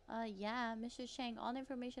 Yeah, Mr. Shang. All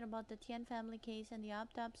information about the Tian family case and the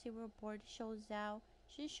autopsy report shows Zhao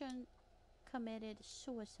Xinxuan committed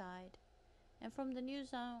suicide. And from the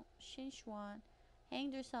news on Xinxuan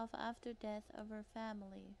hanged herself after death of her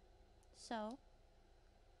family. So,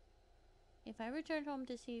 if I returned home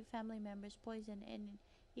to see family members poisoned, and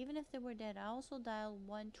even if they were dead, I also dialed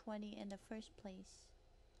 120 in the first place.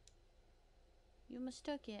 You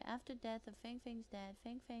mistook it. After death of Feng Feng's dad,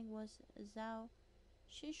 Feng Feng was Zhao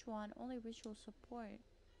Xinxuan's only ritual support.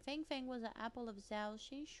 Feng Feng was the apple of Zhao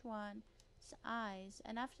Xinxuan's eyes,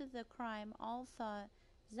 and after the crime, all thought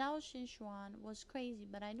Zhao Xinxuan was crazy,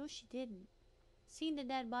 but I knew she didn't. Seeing the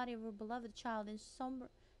dead body of her beloved child in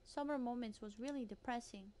somber moments was really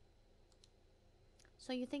depressing.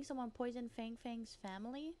 So you think someone poisoned Feng Feng's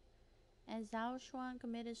family? And Zhao Xuan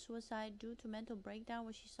committed suicide due to mental breakdown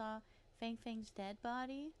when she saw Feng Feng's dead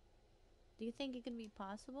body? Do you think it could be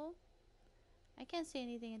possible? I can't say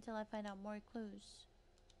anything until I find out more clues.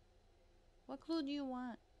 What clue do you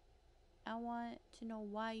want? I want to know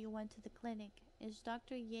why you went to the clinic. Is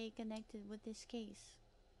Dr. Ye connected with this case?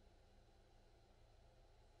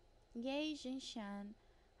 Ye Jinshan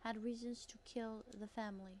had reasons to kill the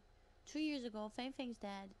family. 2 years ago, Feng Feng's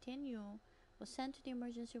dad, Tian Yu, was sent to the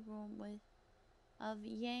emergency room of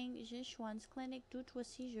Yang Zhishuan's clinic due to a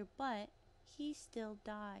seizure, but he still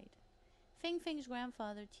died. Feng Feng's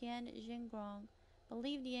grandfather, Tian Jingrong,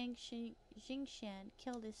 believed Yang Jingshan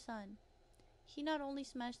killed his son. He not only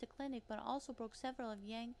smashed the clinic, but also broke several of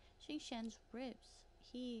Yang Jingshan's ribs.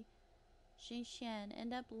 Jingshan,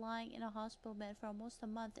 ended up lying in a hospital bed for almost a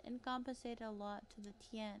month and compensated a lot to the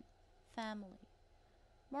Tian family.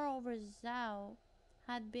 Moreover, Zhao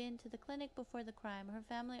had been to the clinic before the crime. Her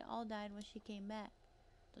family all died when she came back.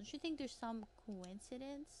 Don't you think there's some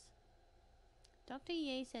coincidence? Dr.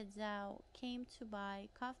 Ye said Zhao came to buy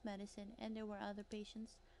cough medicine and there were other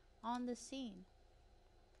patients on the scene.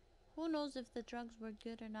 Who knows if the drugs were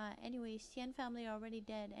good or not? Anyways, Tian family are already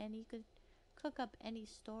dead and he could cook up any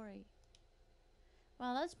story.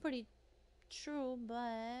 Well, that's pretty true,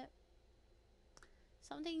 but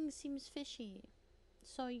something seems fishy.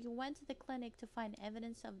 So you went to the clinic to find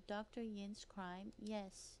evidence of Dr. Yin's crime?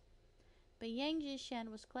 Yes. But Yang Jishan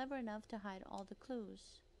was clever enough to hide all the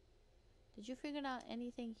clues. Did you figure out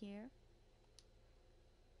anything here?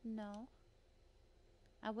 No.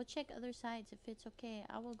 I will check other sides if it's okay.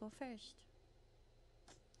 I will go first.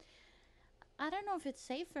 I don't know if it's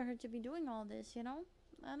safe for her to be doing all this, you know?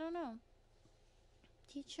 I don't know.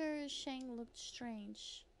 Teacher Sheng looked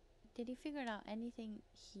strange. Did he figure out anything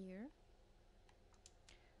here?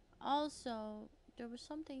 Also, there was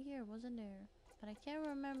something here, wasn't there? But I can't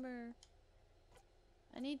remember.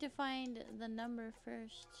 I need to find the number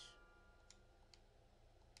first.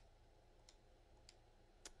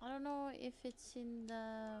 I don't know if it's in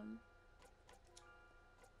the...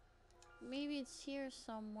 Maybe it's here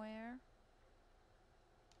somewhere.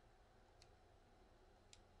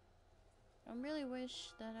 I really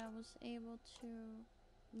wish that I was able to...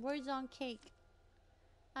 Words on cake.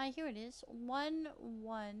 Ah, here it is.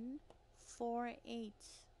 1148.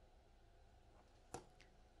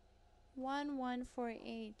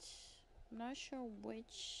 1148. I'm not sure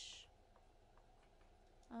which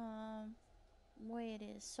way it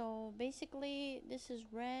is. So basically this is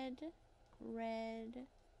red,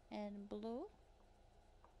 and blue.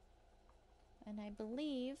 And I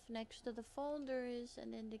believe next to the phone there is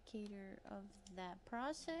an indicator of that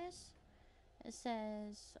process. It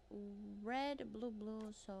says red, blue,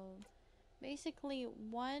 blue. So basically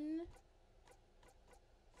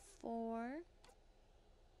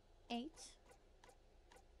 148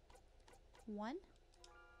 1.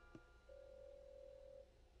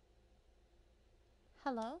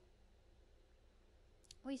 Hello?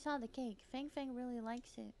 We saw the cake. Feng Feng really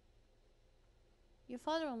likes it. Your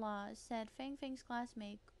father-in-law said Feng Feng's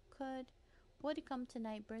classmate would come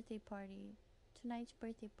tonight's birthday party.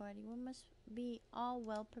 We must be all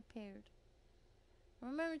well prepared.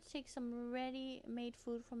 Remember to take some ready-made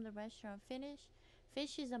food from the restaurant.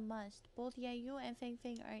 Fish is a must. Both Yayu and Feng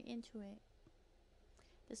Feng are into it.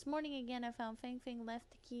 This morning again I found Feng Feng left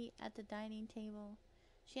the key at the dining table.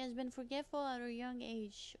 She has been forgetful at her young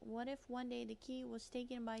age. What if one day the key was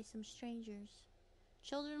taken by some strangers?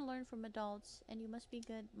 Children learn from adults, and you must be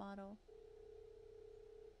good, motto.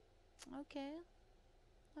 Okay.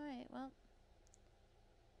 Alright, well.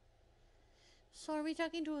 So are we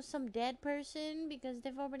talking to some dead person? Because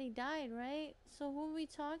they've already died, right? So who are we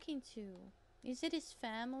talking to? Is it his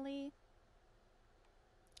family?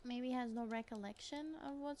 Maybe he has no recollection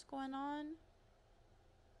of what's going on?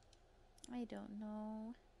 I don't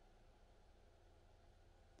know.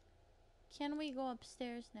 Can we go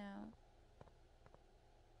upstairs now?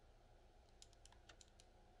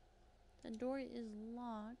 The door is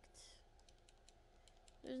locked.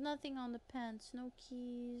 There's nothing on the pants. No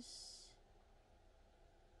keys.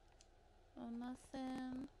 Oh,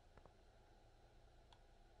 nothing.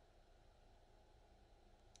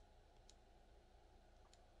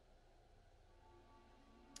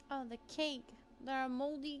 Oh, the cake. There are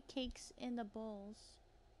moldy cakes in the bowls.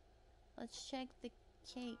 Let's check the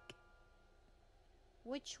cake.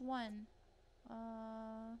 Which one?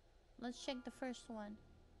 Let's check the first one.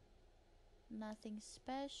 Nothing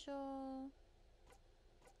special.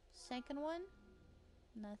 Second one?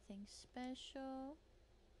 Nothing special.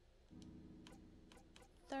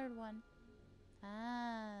 Third one.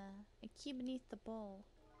 Ah, a key beneath the bowl.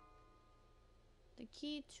 The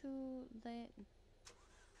key to the...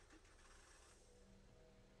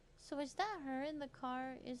 So is that her in the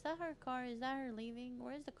car? Is that her car? Is that her leaving?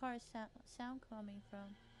 Where is the car sound coming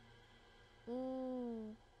from?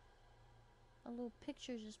 Ooh. A little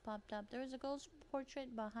picture just popped up. There's a ghost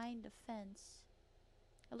portrait behind the fence.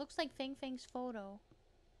 It looks like Feng Feng's photo.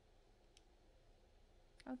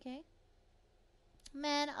 Okay.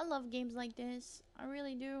 Man, I love games like this. I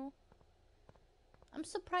really do. I'm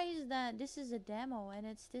surprised that this is a demo and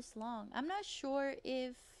it's this long. I'm not sure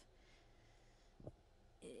if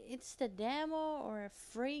it's the demo or a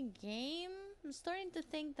free game. I'm starting to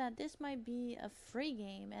think that this might be a free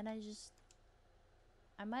game and I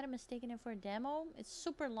might have mistaken it for a demo. It's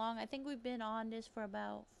super long. I think we've been on this for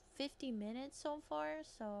about 50 minutes so far.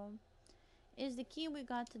 So, is the key we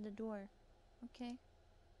got to the door. Okay.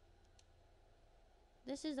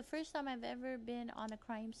 This is the first time I've ever been on a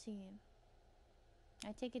crime scene.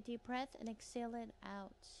 I take a deep breath and exhale it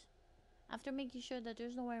out. After making sure that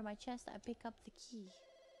there's nowhere in my chest, I pick up the key.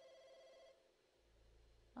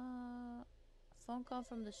 Phone call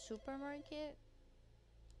from the supermarket?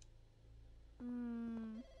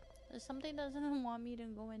 There's something that doesn't want me to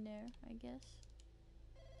go in there, I guess.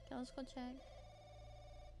 Okay, let's go check.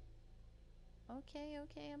 Okay,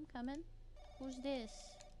 I'm coming. Who's this?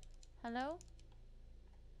 Hello?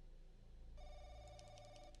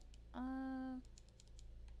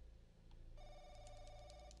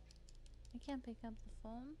 I can't pick up the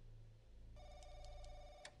phone.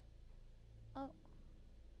 Oh.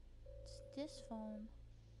 It's this phone.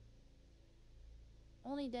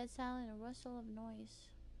 Only dead silent, a rustle of noise.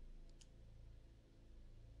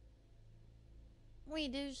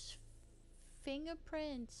 Wait, there's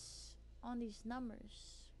fingerprints on these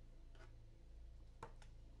numbers.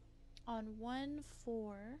 On 1,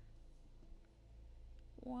 4,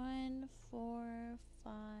 1, 4,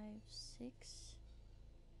 5, 6.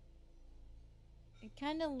 It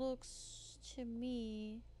kind of looks to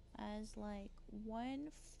me as like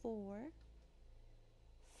 1, 4,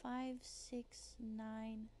 5, 6,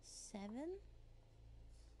 9, 7.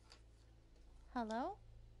 Hello?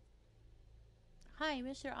 Hi,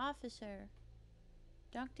 Mr. Officer.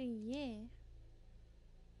 Dr. Ye.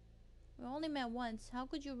 We only met once. How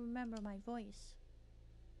could you remember my voice?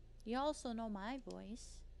 You also know my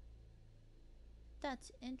voice.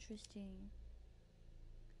 That's interesting.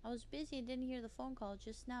 I was busy and didn't hear the phone call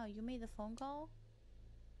just now. You made the phone call?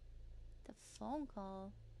 The phone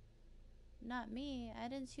call? Not me. I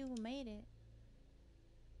didn't see who made it.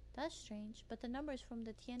 That's strange, but the number is from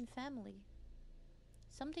the Tien family.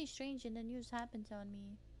 Something strange in the news happened on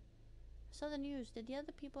me. I saw the news. Did the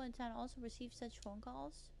other people in town also receive such phone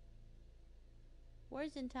calls?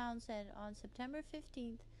 Words in town said on September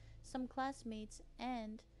 15th, some classmates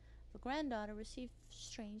and the granddaughter received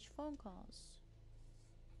strange phone calls.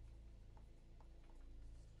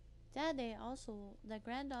 That day also the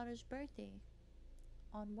granddaughter's birthday.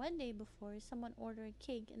 On one day before, someone ordered a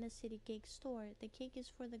cake in a city cake store. The cake is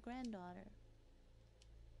for the granddaughter.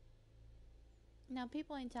 Now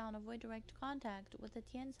people in town avoid direct contact with the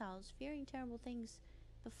Tien's house, fearing terrible things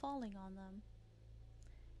befalling on them.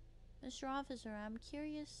 Mr. Officer, I'm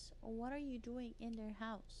curious, what are you doing in their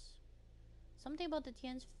house? Something about the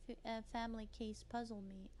Tien's family case puzzled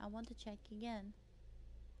me. I want to check again.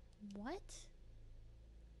 What?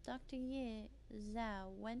 Dr. Ye Zhao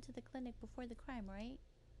went to the clinic before the crime, right?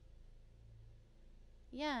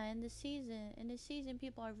 Yeah, in this season,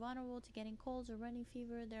 people are vulnerable to getting colds or running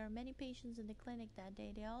fever. There are many patients in the clinic that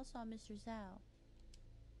day. They all saw Mr. Zhao.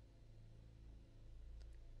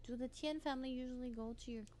 Do the Tian family usually go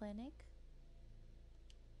to your clinic?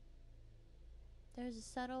 There's a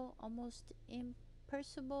subtle, almost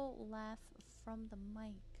imperceptible laugh from the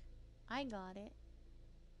mic. I got it.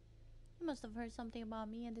 You must have heard something about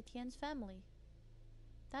me and the Tian's family.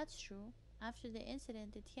 That's true. After the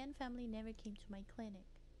incident, the Tian family never came to my clinic.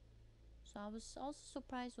 So I was also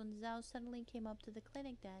surprised when Zhao suddenly came up to the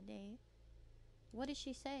clinic that day. What did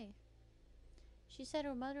she say? She said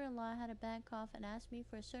her mother-in-law had a bad cough and asked me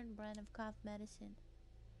for a certain brand of cough medicine.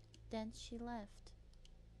 Then she left.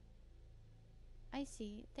 I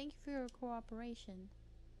see. Thank you for your cooperation.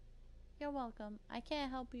 You're welcome. I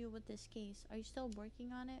can't help you with this case. Are you still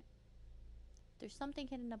working on it? There's something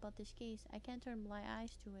hidden about this case. I can't turn blind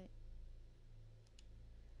eyes to it.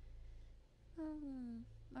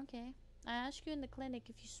 Okay. I asked you in the clinic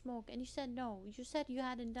if you smoke, and you said no. You said you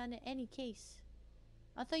hadn't done any case.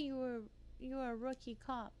 I thought you were a rookie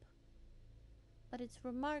cop. But it's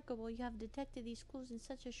remarkable you have detected these clues in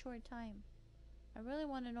such a short time. I really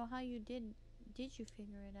want to know how you did you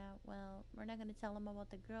figure it out? Well, we're not going to tell him about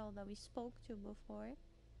the girl that we spoke to before.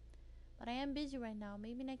 But I am busy right now.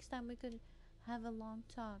 Maybe next time we could have a long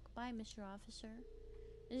talk. Bye, Mr. Officer.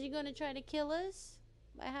 Is he going to try to kill us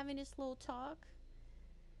by having this little talk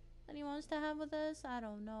that he wants to have with us? I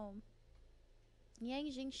don't know.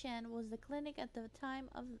 Yang Jingshan was the clinic at the time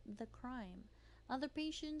of the crime. Other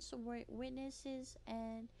patients were witnesses,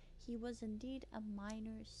 and he was indeed a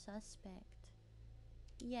minor suspect.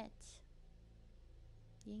 Yet,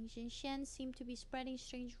 Yang Jingshan seemed to be spreading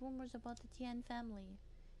strange rumors about the Tian family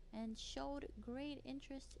and showed great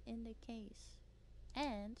interest in the case.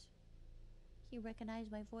 And he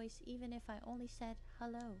recognized my voice even if I only said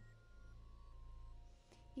hello.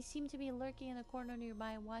 He seemed to be lurking in a corner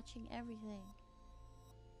nearby, watching everything.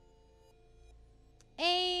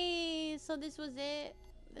 Hey, so this was it?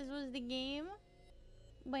 This was the game?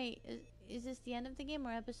 Wait, is this the end of the game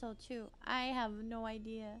or episode 2? I have no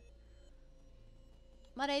idea.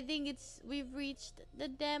 But I think we've reached the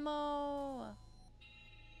demo.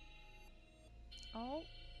 Oh.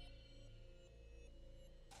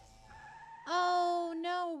 Oh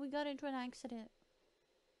no, we got into an accident.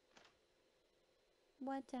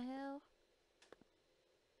 What the hell?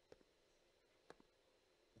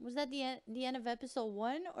 Was that the end of episode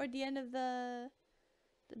 1 or the end of the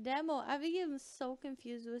demo? I became so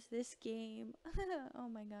confused with this game. Oh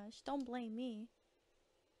my gosh, don't blame me.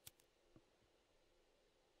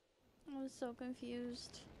 I was so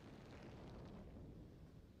confused.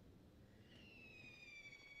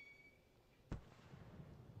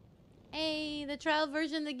 Hey, the trial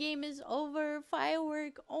version of the game is over.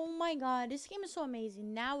 Firework. Oh my god, this game is so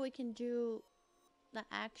amazing. Now we can do the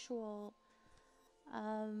actual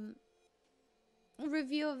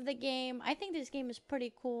review of the game. I think this game is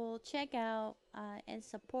pretty cool. Check out and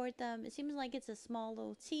support them. It seems like it's a small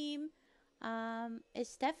little team.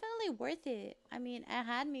 It's definitely worth it. I mean, it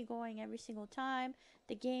had me going every single time.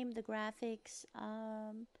 The game, the graphics,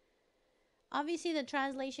 obviously the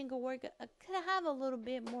translation could work, could have a little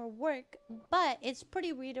bit more work, but it's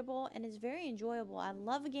pretty readable and it's very enjoyable. I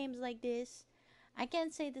love games like this. I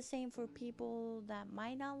can't say the same for people that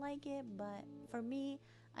might not like it, but for me,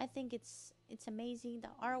 I think it's amazing. The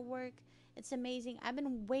artwork, it's amazing. I've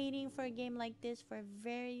been waiting for a game like this for a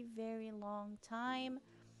very, very long time.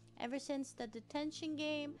 Ever since the detention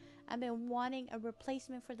game, I've been wanting a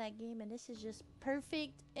replacement for that game, and this is just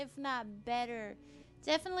perfect, if not better.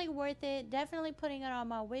 Definitely worth it. Definitely putting it on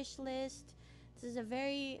my wish list. This is a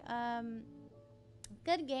very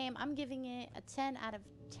good game. I'm giving it a 10 out of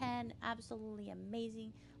 10. Absolutely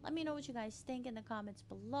amazing. Let me know what you guys think in the comments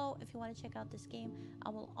below. If you want to check out this game, I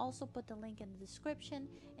will also put the link in the description.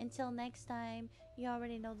 Until next time, you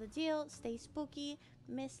already know the deal. Stay spooky.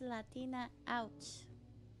 Miss Latina out.